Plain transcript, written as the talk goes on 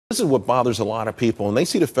This is what bothers a lot of people, and they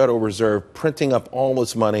see the Federal Reserve printing up all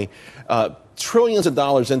this money, trillions of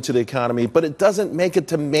dollars into the economy, but it doesn't make it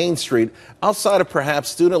to Main Street. Outside of perhaps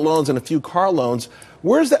student loans and a few car loans,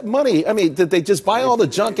 where's that money? I mean, did they just buy all the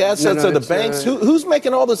junk assets of the banks? Who's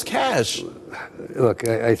making all this cash? Look,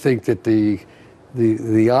 I think that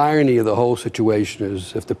the irony of the whole situation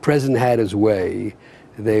is if the president had his way,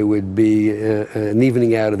 there would be an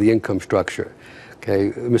evening out of the income structure.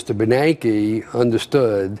 Okay, Mr. Bernanke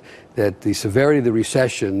understood that the severity of the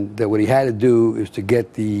recession, that what he had to do is to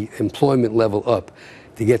get the employment level up.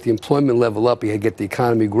 To get the employment level up, he had to get the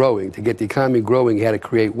economy growing. To get the economy growing, he had to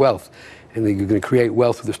create wealth. And you're going to create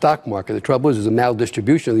wealth through the stock market. The trouble is there's a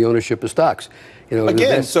maldistribution of the ownership of stocks. You know,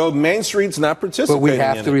 again, so Main Street's not participating. But we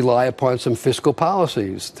have to rely upon some fiscal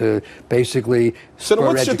policies to basically. So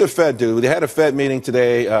what should the Fed do? They had a Fed meeting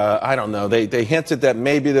today. I don't know. They hinted that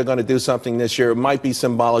maybe they're going to do something this year. It might be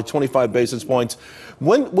symbolic, 25 basis points.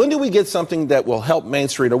 When do we get something that will help Main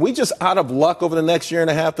Street? Are we just out of luck over the next year and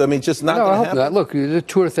a half? I mean, just not going to happen? Not. Look, there's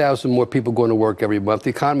 200,000 more people going to work every month. The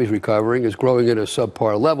economy's recovering. It's growing at a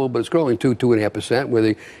subpar level, but it's growing 2.5%.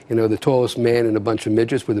 We're the tallest man and a bunch of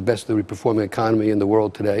midgets. We're the best performing economy in the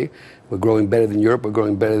world today. We're growing better than Europe. We're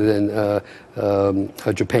growing better than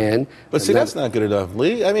Japan. But see, that's not good enough,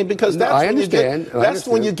 Lee. I mean, because that's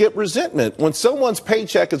when you get resentment. When someone's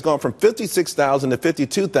paycheck has gone from $56,000 to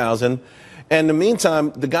 $52,000, and in the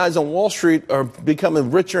meantime, the guys on Wall Street are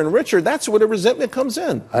becoming richer and richer, that's where the resentment comes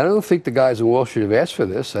in. I don't think the guys on Wall Street have asked for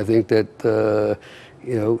this. I think that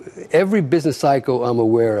every business cycle I'm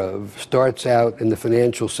aware of starts out in the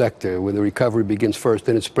financial sector where the recovery begins first,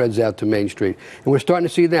 then it spreads out to Main Street. And we're starting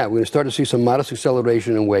to see that. We're going to start to see some modest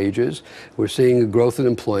acceleration in wages. We're seeing a growth in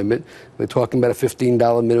employment. We're talking about a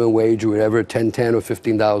 $15 minimum wage or whatever, $10 or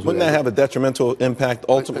 $15. Wouldn't that have a detrimental impact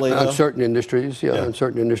ultimately? On certain industries, on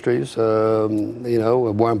certain industries.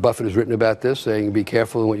 Warren Buffett has written about this, saying be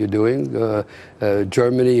careful in what you're doing.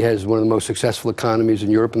 Germany has one of the most successful economies in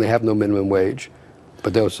Europe, and they have no minimum wage.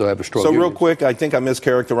 But they also have a strong union. Real quick, I think I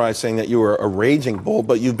mischaracterized saying that you were a raging bull,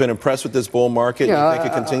 but you've been impressed with this bull market. Yeah, you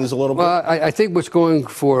think it continues a little bit? Well, I think what's going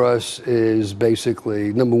for us is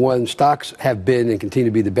basically, number one, stocks have been and continue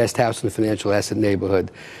to be the best house in the financial asset neighborhood.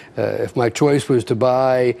 If my choice was to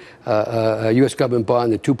buy a U.S. government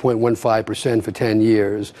bond at 2.15% for 10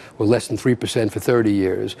 years, or less than 3% for 30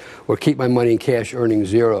 years, or keep my money in cash earning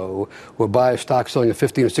zero, or buy a stock selling at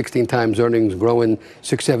 15 or 16 times earnings, growing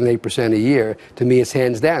 6, 7, 8% a year, to me it's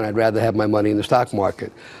hands down. I'd rather have my money in the stock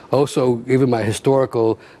market. Also, given my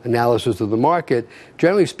historical analysis of the market,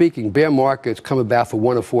 generally speaking, bear markets come about for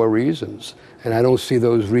one of four reasons. And I don't see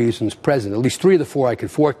those reasons present. At least 3 of the 4 I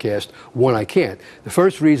could forecast, 1 I can't. The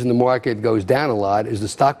first reason the market goes down a lot is the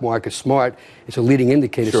stock market's smart. It's a leading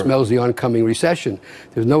indicator. It smells the oncoming recession.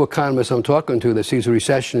 There's no economist I'm talking to that sees a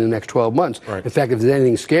recession in the next 12 months. Right. In fact, if there's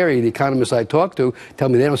anything scary, the economists I talk to tell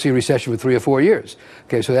me they don't see a recession for 3 or 4 years.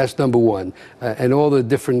 Okay, so that's number one. And all the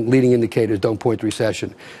different leading indicators don't point to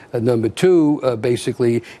recession. Number two,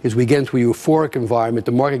 basically, is we get into a euphoric environment.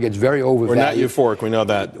 The market gets very overvalued. We're not euphoric. We know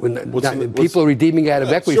that. People are redeeming out of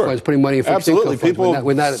equity funds, putting money in fixed income funds. People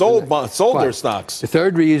sold their stocks. The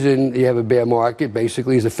third reason you have a bear market,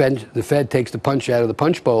 basically, is the Fed takes the punch out of the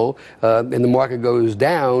punch bowl, and the market goes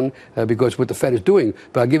down because what the Fed is doing.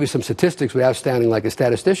 But I'll give you some statistics without sounding like a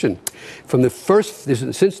statistician. Since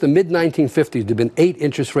the mid-1950s, there have been 8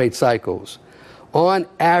 interest rate cycles. On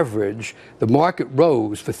average, the market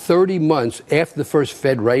rose for 30 months after the first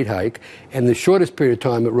Fed rate hike, and the shortest period of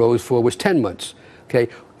time it rose for was 10 months. Okay,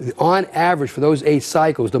 on average for those 8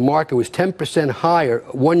 cycles, the market was 10% higher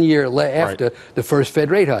 1 year after the first Fed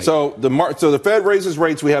rate hike. So the Fed raises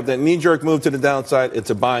rates. We have that knee-jerk move to the downside. It's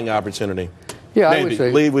a buying opportunity. Yeah, maybe. I would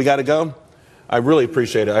say. Lee, we got to go. I really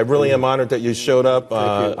appreciate it. I really am honored that you showed up.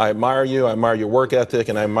 I admire you. I admire your work ethic,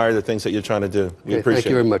 and I admire the things that you're trying to do. We appreciate it. Thank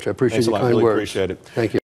you very much. I appreciate your kind words. Really appreciate it. Thank you.